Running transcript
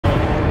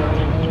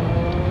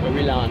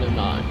I'm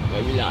not.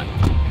 Where we land?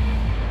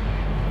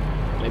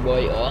 My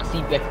boy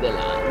RC back the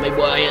land. My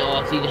boy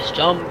RC just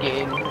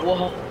jumping.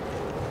 What?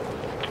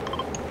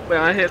 Wait,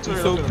 I hit two.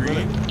 So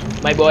green.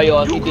 My boy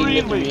RC You taking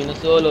the green, arena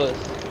solos.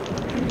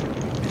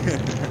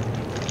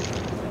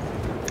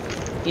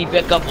 He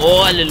pick up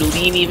all the loot.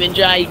 He didn't even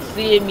try to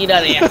save me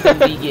that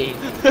SMG game.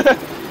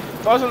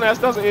 That's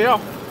AR.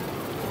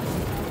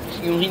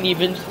 You didn't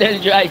even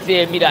still try to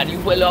save me that. You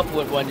pull up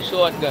with one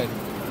shotgun.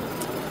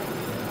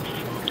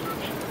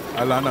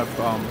 I land at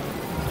bomb.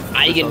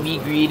 I can be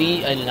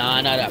greedy and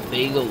land at a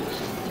big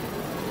house.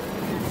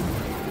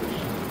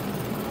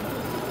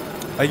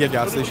 I get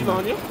gas station.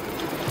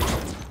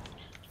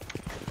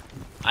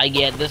 I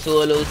get the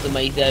solos to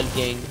myself,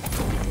 King.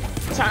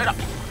 Tired up.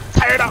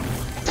 Tired up.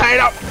 Tired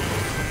up.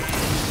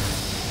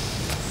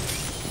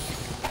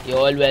 You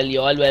all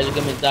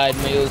welcome inside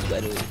my house, by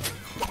the way.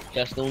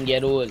 Just don't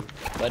get old.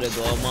 But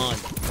go on.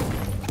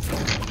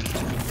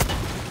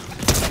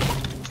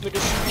 This nigga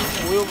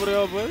shooting way over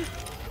there, boy.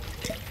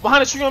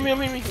 Behind the tree on me,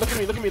 Look at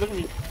me. Look at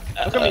me.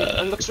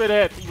 And look straight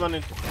ahead. He's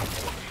running.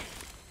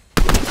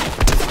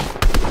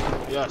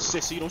 Yeah,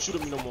 shit, so you don't shoot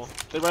at me no more.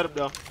 Stay right up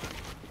there.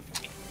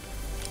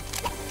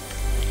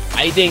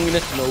 I think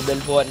this Nobel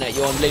Fortnite.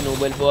 You wanna play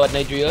Nobel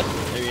Fortnite, Trio?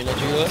 Arena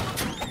Trio?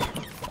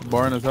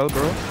 Boring as hell,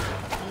 bro.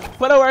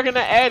 Put a work in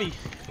the Addy.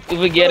 If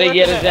we get it,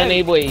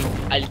 then boy.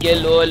 I'll get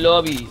lower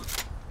lobby.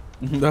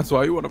 That's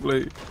why you wanna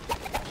play.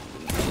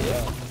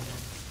 Yeah.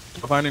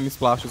 Find any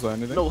splashes or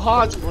anything? No,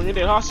 Hodge, when you're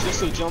there, Hodge just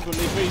say jump in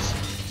their face.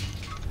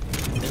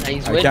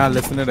 Nice I can't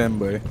listen to them,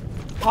 boy.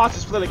 Hodge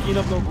just play like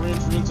enough no brain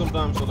for me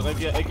sometimes, so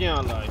like I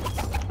can't lie.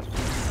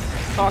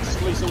 Hodge just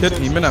play so Keep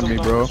aiming at me,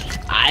 bro.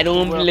 I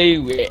don't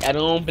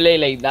play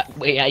like that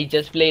way. I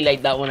just play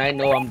like that when I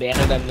know I'm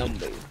better than them,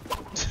 boy.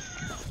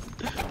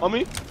 On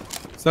me?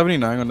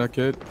 79 on that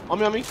kid. On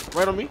me,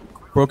 right on me.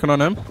 Broken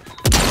on him.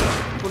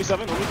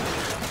 27 on me.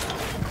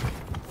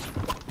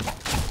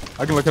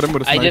 I can look at him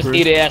with a sniper. I just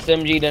need a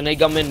SMG, then I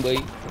come in, boy.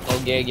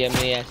 Okay, get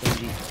me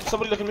SMG.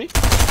 Somebody look at me.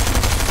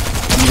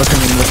 I'm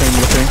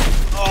looking.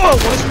 Oh,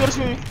 one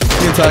HP.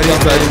 Inside.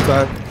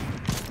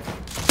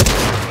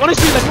 1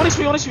 HP, like 1 HP.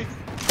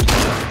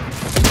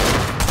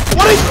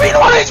 1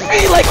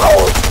 HP, like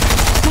oh!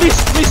 Please,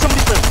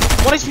 somebody spin.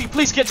 1 HP,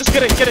 please just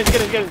get in.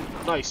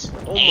 Nice.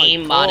 Oh my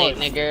Aim god. on it,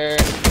 nigga.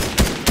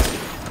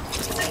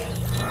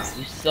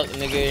 You suck,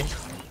 nigga.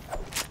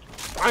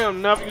 I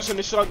am never using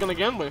this shotgun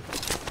again, boy.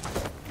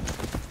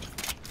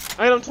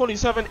 I am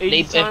 27, 80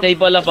 If they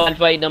pull up, I'll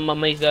fight them by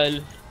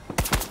myself.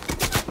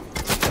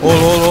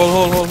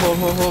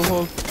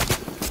 Hold.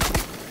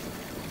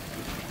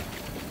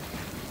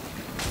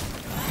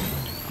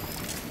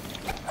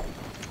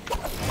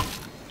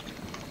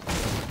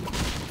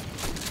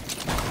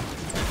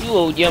 You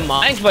out your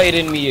mind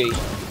fighting me, eh?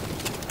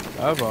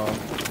 Ever.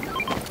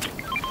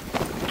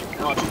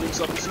 Oh, 2 links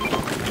up, you see?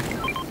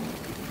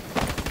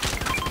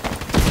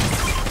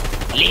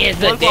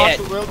 Laser dead.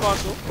 Real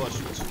console. Oh,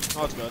 shoot.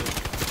 Oh, it's got it.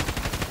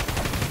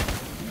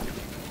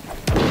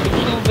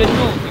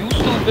 You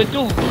stupid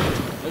too.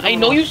 I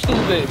know you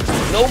stupid.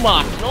 No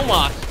marks.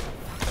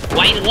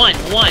 White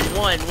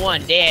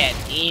one. Dead.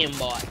 Damn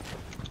bot.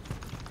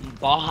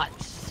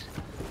 Bots.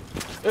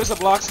 There's a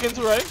block skin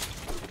too, right?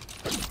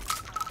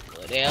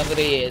 Whatever it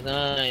is,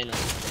 I know.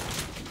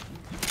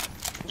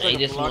 I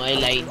just know I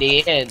like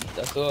dead.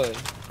 That's all.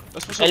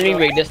 Let me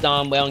break this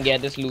down, boy, and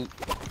get this loot.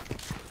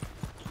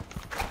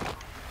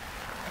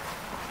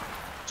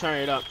 Turn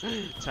it up.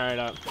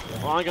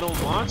 Oh, I get on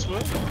blocks,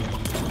 boy.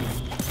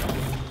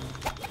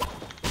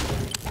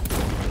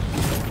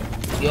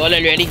 You all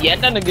already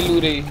get that nigga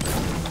loot, eh?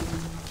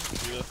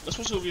 Yeah. Let's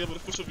push over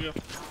here.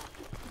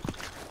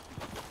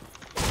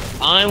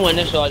 I ain't want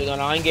a shotgun.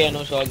 I ain't getting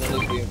no shotgun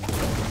this game.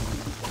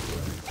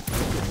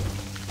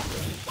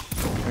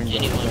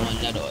 Anyone want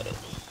that order?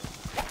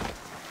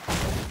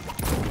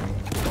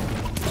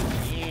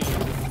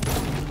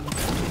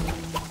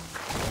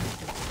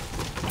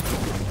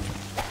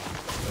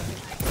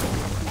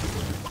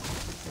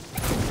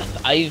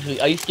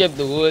 I skipped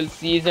the whole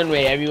season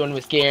where everyone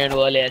was carrying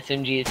all the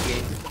SMGs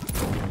game.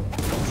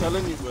 I'm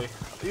telling you, boy.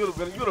 You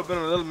would have been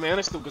a little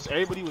manic too, because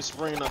everybody was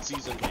spraying that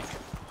season, man.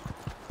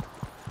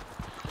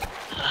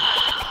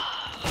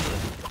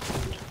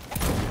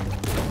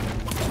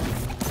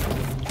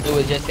 It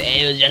was just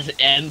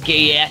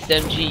MK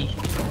SMG.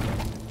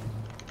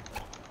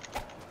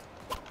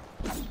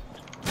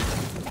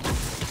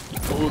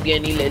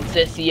 Google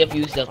let's see if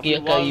you suck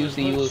your car, you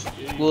see you.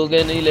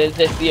 Google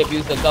let's see if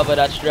you cover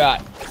that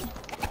strat.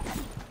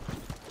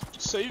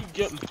 So you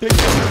getting picked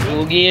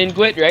Google and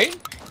quit, right?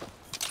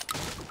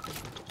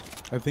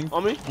 I think.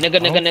 On me? Nigga.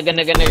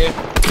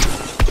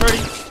 30.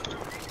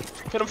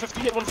 Hit him 50,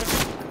 hit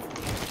 150.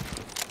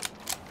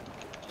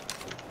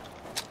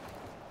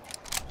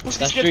 Push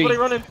these kids, but they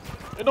running.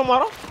 It don't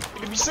matter.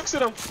 It could be 6 of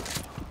them.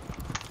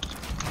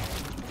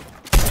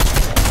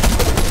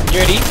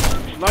 Dirty.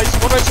 Nice.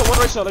 One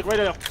right side, like right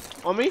there.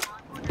 On me.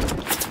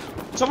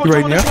 Someone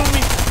Right coming on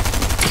me.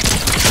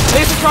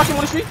 Laser cracking,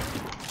 1 HP.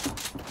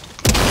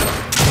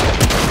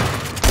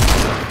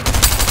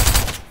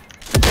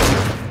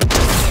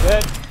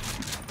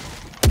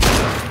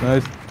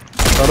 Nice.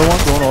 The other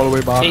one's going all the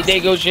way back. Hey, they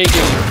go shaking.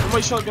 Where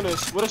my shotgun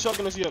is? Where the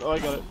shotgun is yet? Oh, I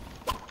got it.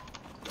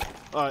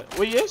 Alright,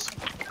 where he is?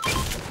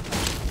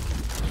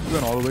 He's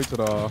going all the way to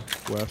the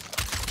west.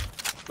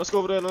 Let's go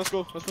over there. Let's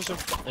go. Let's push him.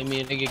 I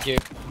mean, nigga, care.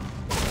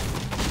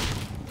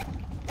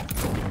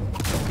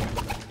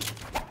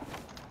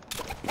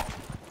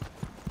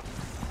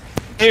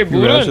 Hey, He res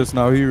Buddha. just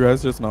now. He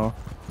res just now.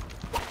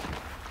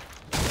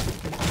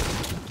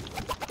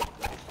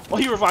 Oh,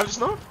 he revived us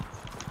now?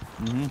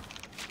 Mm-hmm.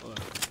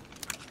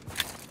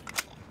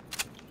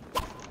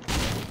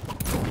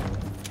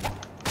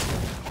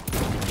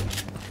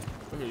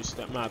 Let me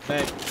step my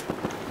back.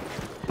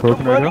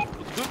 Broken right here.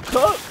 Good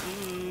cut.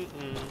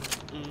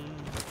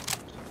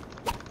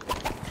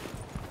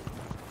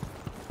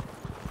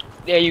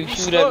 Yeah, you He's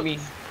shoot stuck. at me.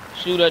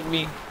 Shoot at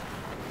me.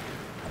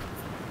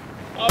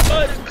 I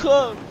might have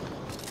come.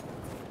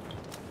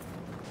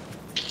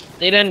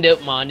 They done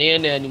dip, man. They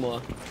ain't there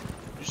anymore.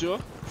 You sure?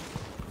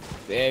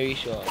 Very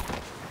sure.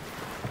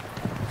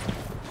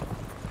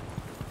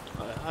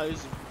 How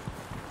is it?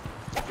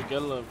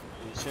 Forget them.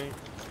 Insane.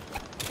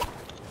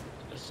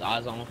 The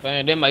size on the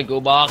fan. They might go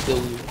back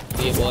though.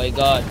 Yeah, boy,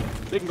 God.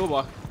 They can go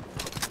back.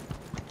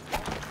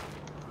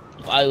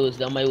 If I was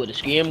them, I would have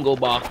screamed go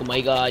back. Oh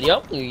my God,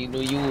 yup. You know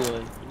you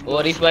would.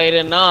 Oh, they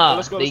fighting now.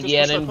 Let's go. They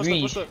Let's getting push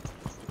grease. that.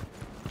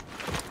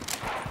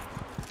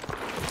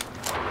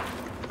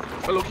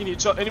 Hello, can you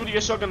anybody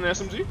get shotgun and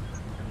SMG?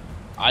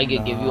 I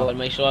could give you all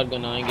my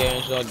shotgun. I ain't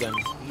getting shotgun.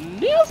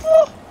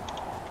 Never.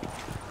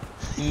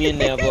 Me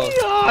never.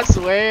 I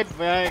swear,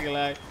 bag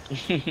like.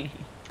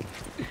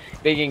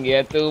 They can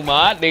get too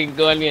mad. They can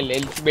go on me a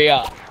little spray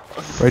up.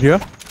 Right here.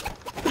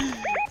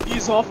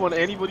 He's off on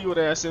anybody with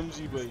an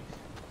SMG, baby.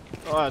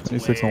 Oh, that's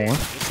 26 on weird. one.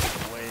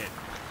 It's weird.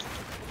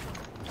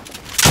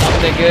 Come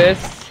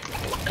niggas.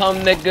 Come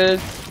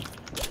niggas.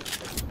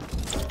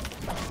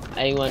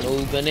 I want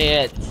open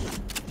it.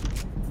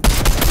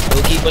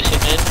 We'll keep pushing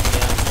in.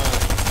 Yeah, man.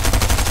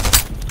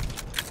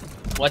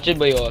 Watch it,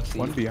 boy, Oxy.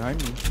 One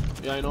behind me.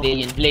 Yeah, I know. They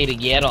can play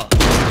together.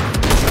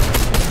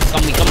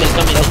 Come in. Drop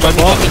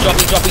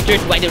me.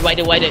 Wide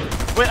it.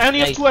 Wait, I only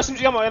have Nice. 2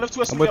 SMG ammo. I have 2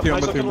 SMG I'm with you,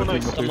 ammo. I'm with you, I'm with you,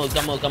 Nice. I'm with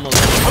you. Come on.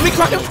 On me,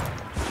 crack him!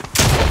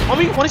 On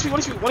me, 1 HP on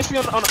 1 HP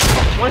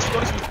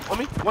on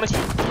me, 1 HP.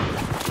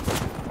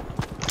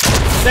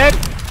 Dead!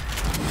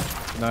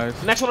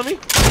 Nice. Next one on me.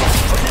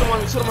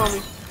 Oh, shoot him on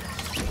me.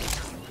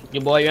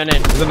 Your boy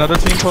running. There's another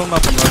team pulling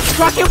up.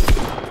 Crack him!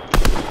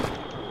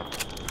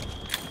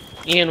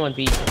 He in one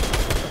piece.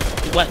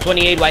 What,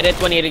 28, wide it,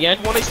 28 again?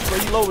 1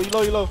 HP, bro. He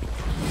low.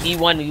 He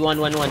won. Yeah, I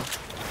know.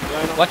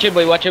 Watch it,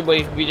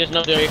 boy. We just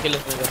know the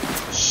ridiculous nigga.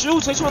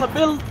 Shoot, I just want to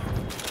build.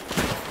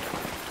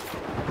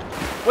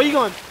 Where you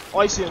going? Oh,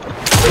 I see him.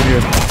 Right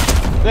here.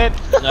 Dead.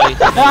 Nice.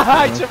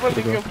 I triple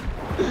linked him.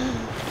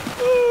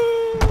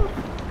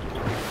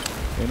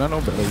 Ain't that no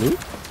better loot?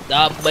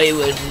 That boy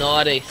was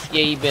not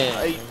escaping.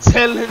 I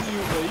telling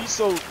you, bro. He's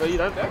so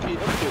bad. That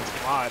kid's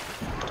mad.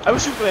 I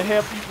wish you could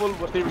have people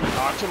what they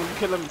reaction when you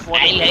kill them in Fortnite.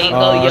 I like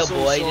Oh, how your so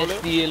boy solid. just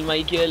steal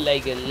my kill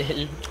like a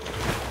little.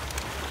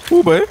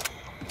 Who, boy?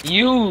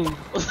 You.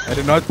 I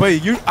did not play.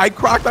 I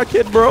cracked that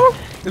kid, bro.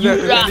 Is You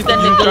that rock that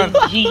anything you nigga.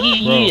 can-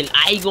 He.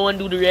 I go and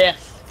do the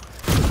rest.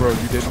 Bro,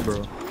 you didn't,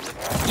 bro.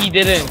 He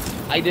didn't.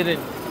 I didn't.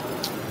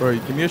 Bro,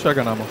 give me a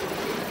shotgun ammo.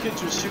 Kid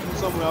was shooting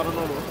somewhere, I don't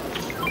know, bro.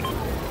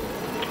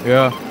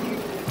 Yeah.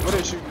 Where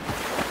they shooting?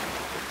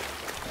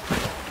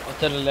 Up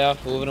to the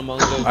left, over the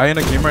mountain. I in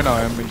a game right now.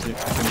 I am in a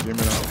game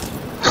right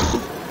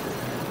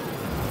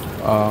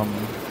now.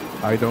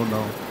 I don't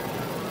know.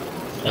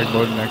 Like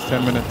about the next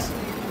 10 minutes.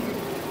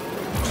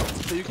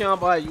 So you can't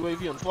buy a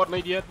UAV on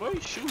Fortnite yet, boy?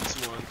 Shoots,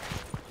 man.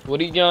 What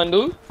you gonna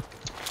do?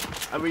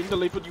 I mean, until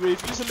they put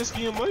UAVs in this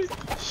game, boy.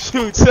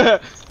 Shoots.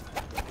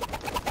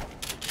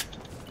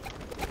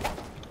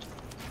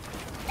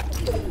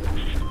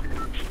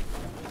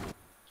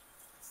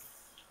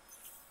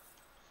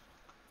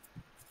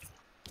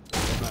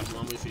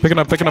 Picking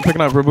up,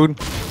 reboot.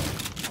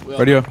 Well,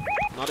 Right here.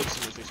 not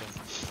extremely fixing.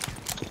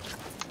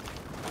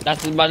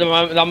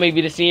 That may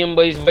be the same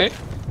boys, boy.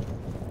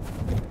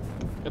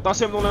 If that's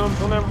him, don't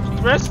let him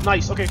rest.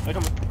 Nice, okay, I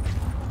come in.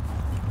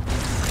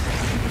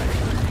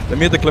 Let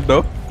me hit the clip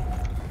though.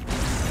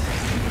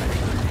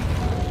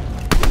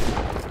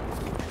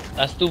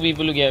 That's 2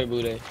 people who get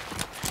rebooted.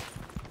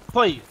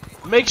 Play.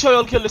 Make sure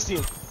y'all kill this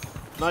team.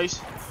 Nice.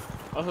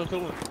 I'll kill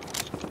one.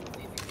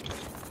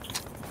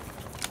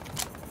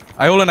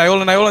 I hold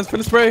on, spin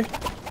the spray.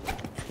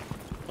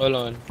 Hold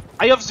on.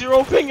 I have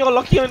 0 ping, you're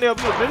lucky on there,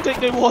 but then take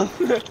they one.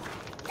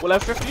 Well, I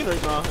have 15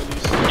 right now, at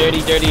least.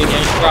 Dirty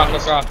again.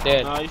 Croc,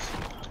 dead. Nice.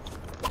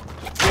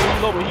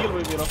 Heal me,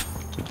 you know.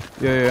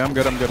 Yeah, I'm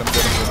good.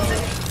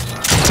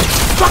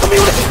 Fuck me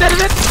with it, dead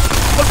in it!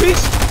 One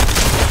piece!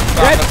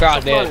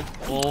 Croc, dead.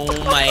 Oh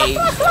my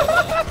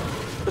god.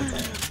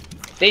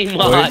 Stay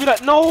mad. Do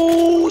that.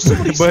 No!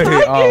 Somebody Wait,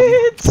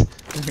 sniped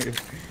it!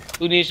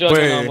 Who needs shotgun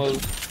Wait. ammo?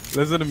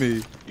 Listen to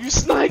me. You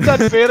sniped that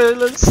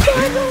Federland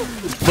sniper!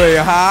 Wait,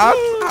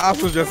 half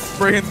was just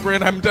spraying.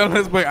 I'm telling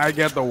this boy, I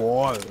get the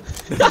wall.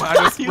 I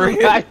just You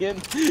spraying.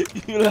 lying.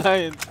 You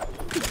lying.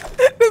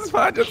 This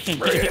man just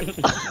spraying.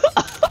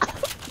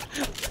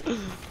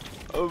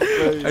 Oh,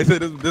 boy. I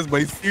said this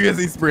boy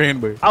seriously spraying,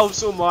 boy. I was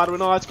so mad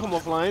when I had to come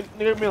offline.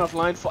 Nigga been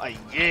offline for a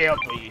year,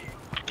 boy.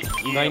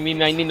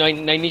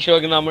 90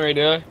 shotgun ammo right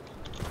there.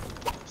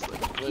 It's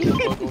like, wait, this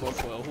bug going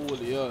off for a whole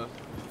year.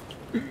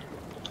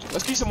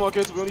 Let's keep some more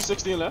kids. We only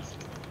 16 left.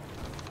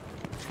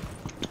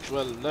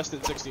 Well, less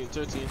than 16,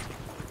 13.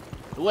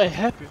 What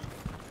happened?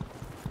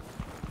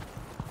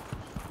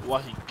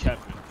 What he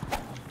capping?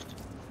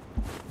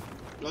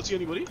 Y'all see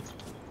anybody?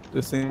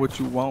 This ain't what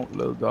you want,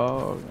 little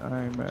dog.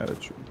 I ain't mad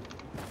at you.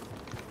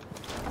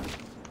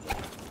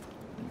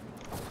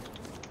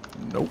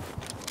 Nope.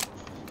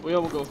 Where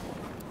y'all go?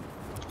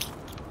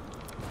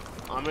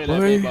 I'm in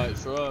that main bike,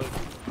 shrug.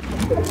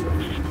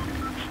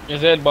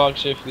 His head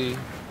box shifty.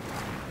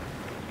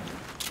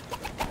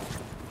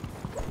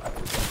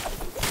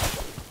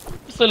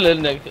 Just a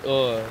little neck.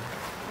 Oh.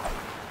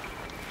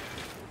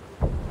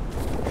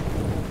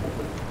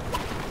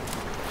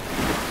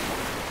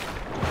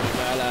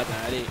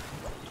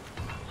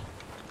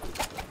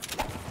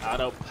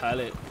 Auto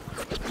pallet.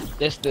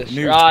 This the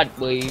shot,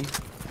 boy.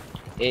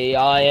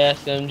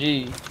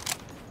 AISMG.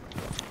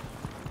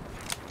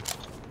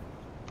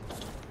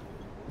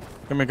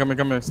 Come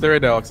here. Stay right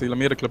there, Oxy. Let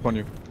me hit a clip on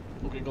you.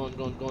 Okay, go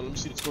on. Let me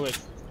see this. Go ahead.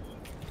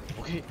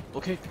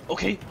 Okay.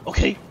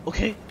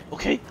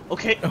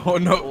 Oh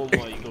no. Oh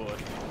my god.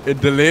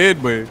 It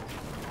delayed, boy. It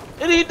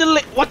ain't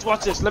delayed.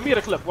 Watch this. Let me hit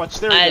a clip. Watch.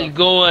 There we I'll go.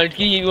 go and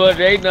keep you on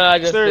right now.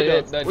 Just There we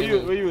say go. that. Where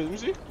you is? Let me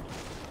see.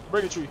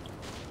 Break a tree.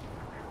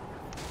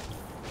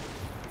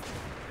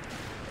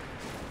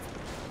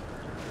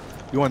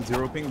 You want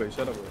 0 ping, boy?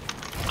 Shut up, boy.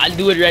 I'll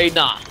do it right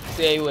now.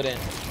 Say you wouldn't.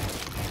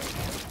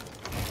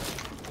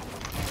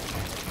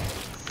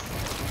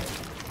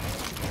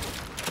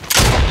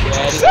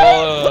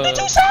 What did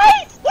you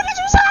say? What did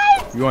you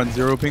say? You want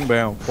 0 ping, boy?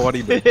 I'm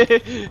 40, boy.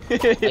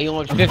 I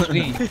want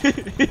 50.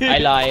 I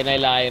lie. I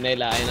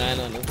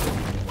don't know.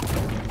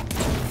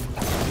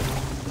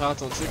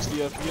 Not on 60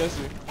 FPS.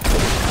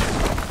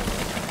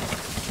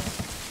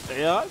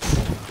 Yeah.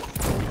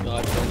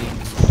 God, funny.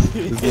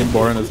 This game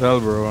boring as hell,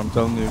 bro. I'm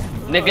telling you.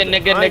 Nigga.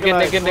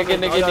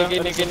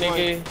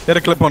 Hit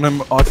a clip on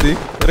him, Oxy.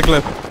 Hit a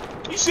clip.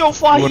 You see how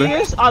far he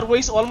is? I'd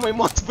waste all my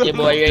multiple. Yeah,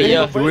 boy,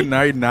 yeah. Do it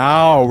right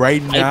now.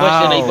 Right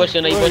now. I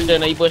pushing. I'd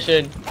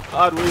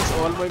waste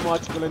all my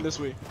multiple in this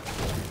way.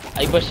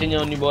 I pushing you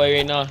on you, boy,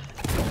 right now.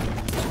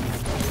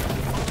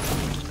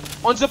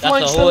 On zip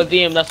line That's still.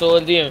 the whole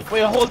team.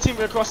 Wait, a whole team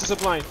across the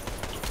zip line.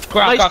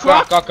 Crack.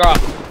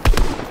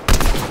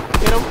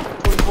 Hit him.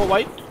 24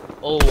 white.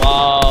 Oh,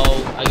 wow.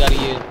 I gotta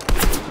use.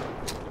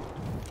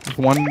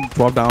 One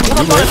drop down on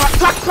One you, up,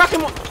 right? crack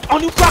him.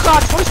 On you, crack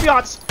odds. What is the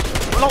odds?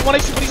 One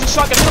HP, but he's a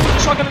shotgun. Hit him with a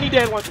shotgun and he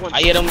dead once.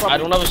 I hit him. I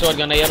don't have a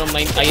shotgun. I hit him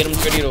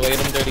 30 though. I hit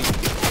him 30.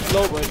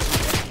 Low, boy.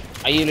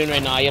 I hit him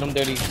right now. I hit him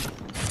 30.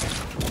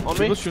 On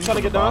me. Trying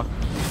to get down.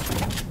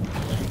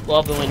 Go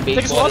up and win Take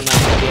his baseball loss.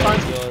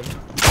 tonight.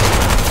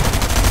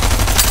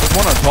 There's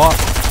one on top.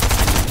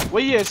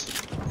 Where he is?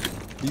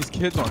 These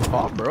kids on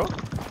top, bro.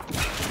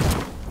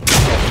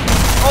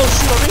 Oh,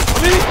 shoot,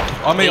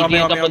 on me. On me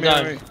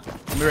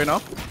right now.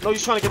 No,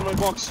 he's trying to get in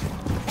my box.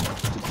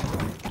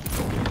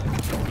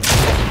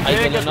 I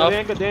been enough.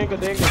 Dang.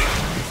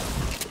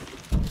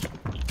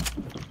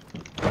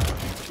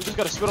 We just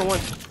gotta spit on one.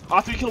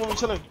 After you kill him, we're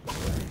chilling.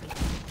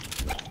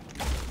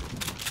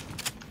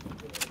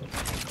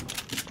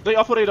 They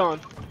up or they down?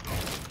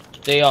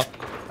 Stay up.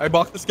 I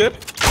blocked the skip.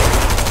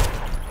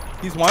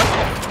 He's one.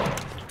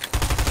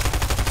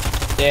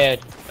 Dead.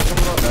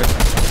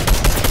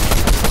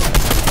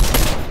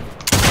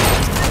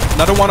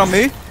 Another one on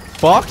me.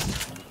 Box.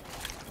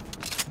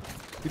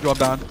 He dropped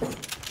down.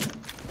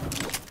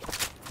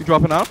 He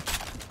dropping out.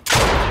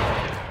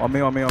 On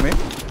me. I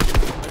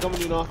come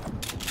with you now.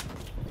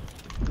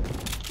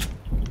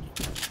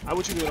 I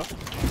want you to know.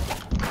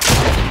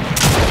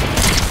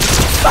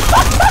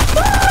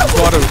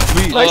 Got it.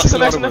 Sweet. Nice.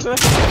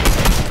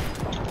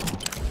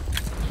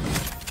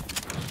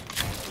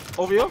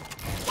 Over here.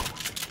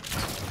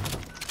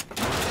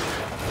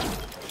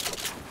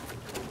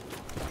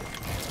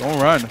 Don't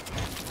run.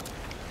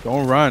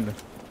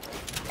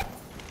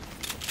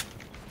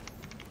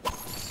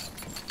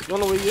 You don't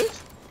know where he is?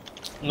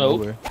 No.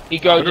 way. He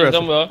crouching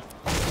somewhere.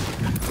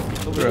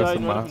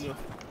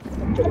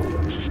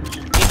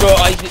 He go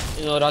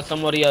ice. No, that's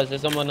somebody else.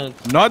 There's someone else.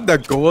 Not the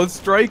gold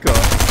striker.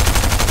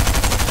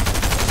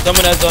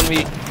 Someone else on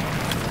me.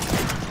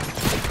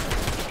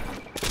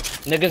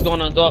 Niggas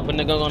going on top, but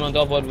nigga going on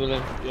top of the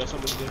building. Yeah,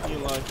 somebody's there. He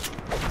ain't lying.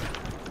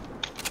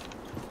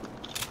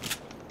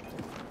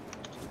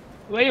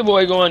 Where your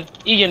boy going?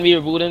 He can be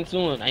rebooting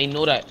soon. I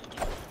know that.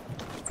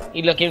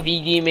 He looking for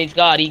his teammates'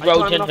 card. He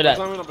crouching for that.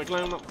 I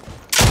climbing up.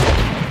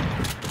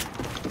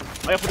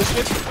 I up for this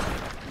kid.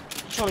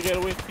 He's trying to get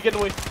away. He getting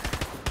away.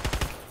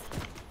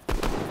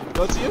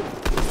 Let's see you.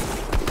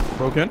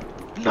 Broken.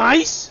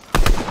 Nice!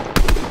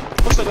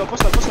 Push that.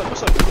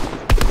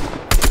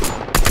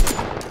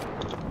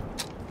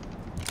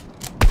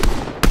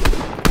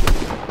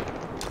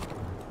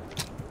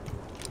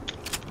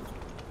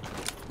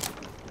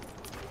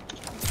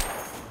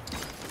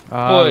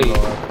 Ah, Boy. Lord.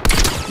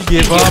 He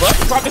gave up.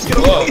 Drop this kid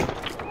over.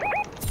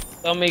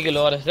 That make a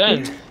lot of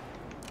sense.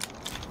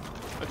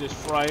 I just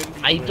fried.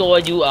 I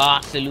thought you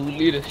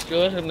absolutely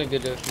destroyed him, nigga.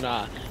 Just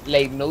nah.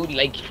 Like, no,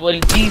 like, full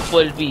piece,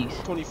 full piece.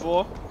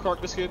 24. Crack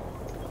this kid.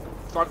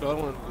 Crack the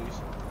other one, please.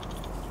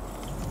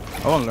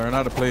 I want to learn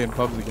how to play in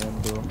pubs again,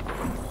 bro.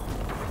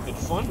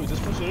 It's fun. We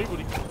just push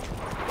everybody.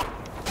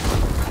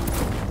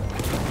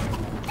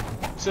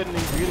 Setting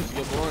ingredients to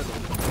get boring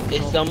though.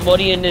 Is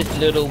somebody in this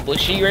little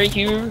bushy right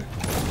here?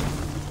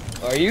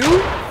 Are you?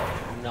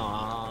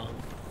 Nah.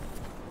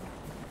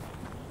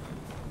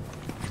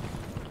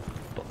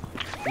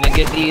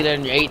 Niggas either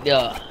right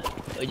there.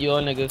 Or you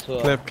on niggas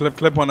for?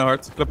 Clip one of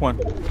hearts. Clip one.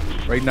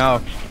 Right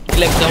now.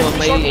 Clip them with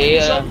my Give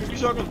me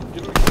shotgun.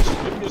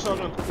 Give me a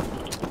shotgun.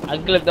 I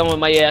clip them with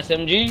my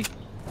SMG.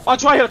 I'll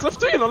try here. Clip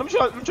 3, you know. Let me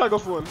try to go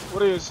for one.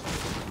 What it is?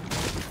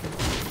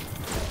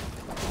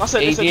 I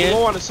said they said you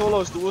go on the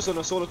solos, the woods on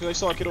the solo because I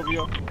saw a kid over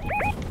here.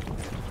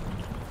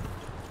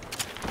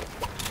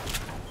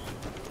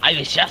 I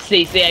was just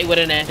say I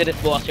wouldn't enter this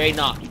boss right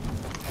now.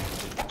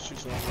 Shoot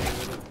someone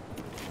with it.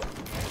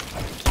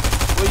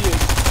 Where you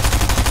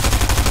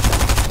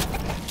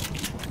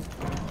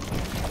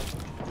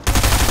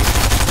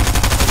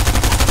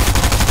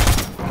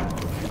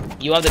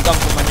is? You have to come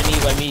from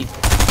underneath by me.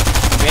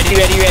 Ready?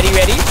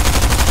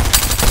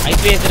 I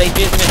face it.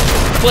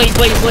 Boy.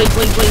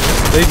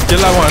 They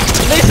kill that one.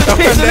 Listen.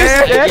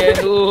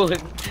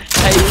 I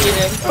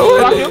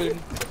can't.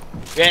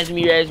 Res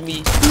me.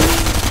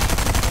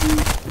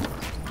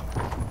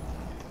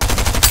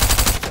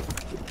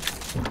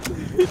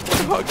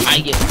 I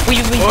get. Wait.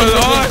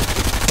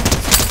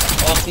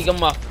 Oh, see,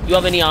 come on. You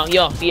have any armor?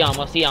 Yo, see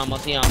armor.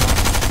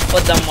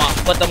 Put them on.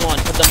 Put them on.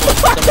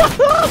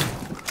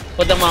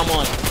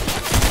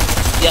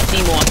 Yeah,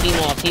 see more.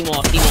 Put see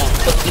more.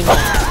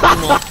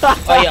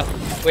 Oh yeah.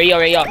 Where you?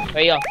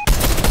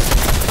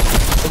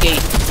 Okay.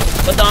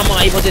 Put the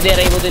armor. Put it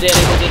there. Go to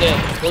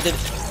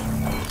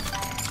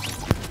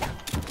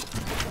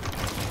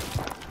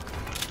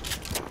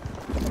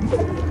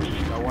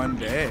That one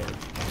dead.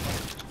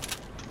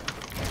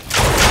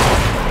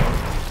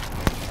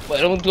 But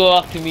don't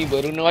talk to me,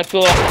 bro. Do not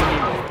talk to me,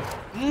 bro.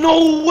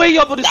 No way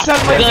you're about to sell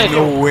my video.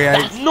 No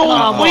way.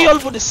 No way you're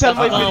about to sell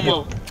my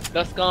video.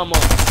 That's karma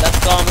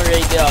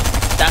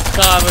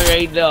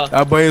right there.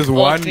 That boy is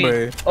one,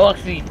 boy.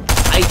 Oxy,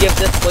 I give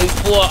this boy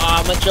 4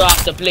 armor drop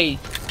to place.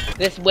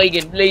 This boy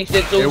can place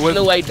it so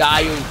slow I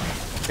die.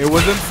 It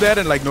wasn't said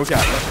in like no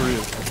cap, that's for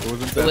real. It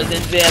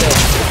wasn't said.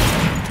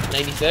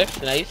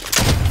 96, nice.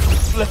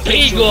 There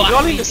you go.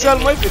 Y'all need to sell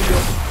my video.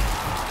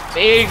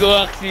 There you go,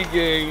 Oxy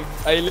gang.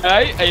 I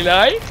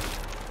lie.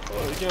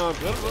 Oh, you can't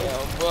build, bro.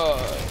 Yeah, boy.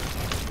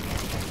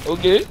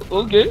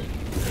 Okay.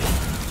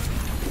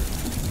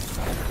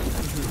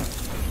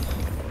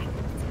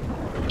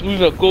 Who's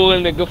a cool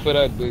nigga for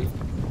that, boy?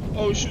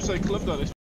 Oh, shoot, I clipped on it.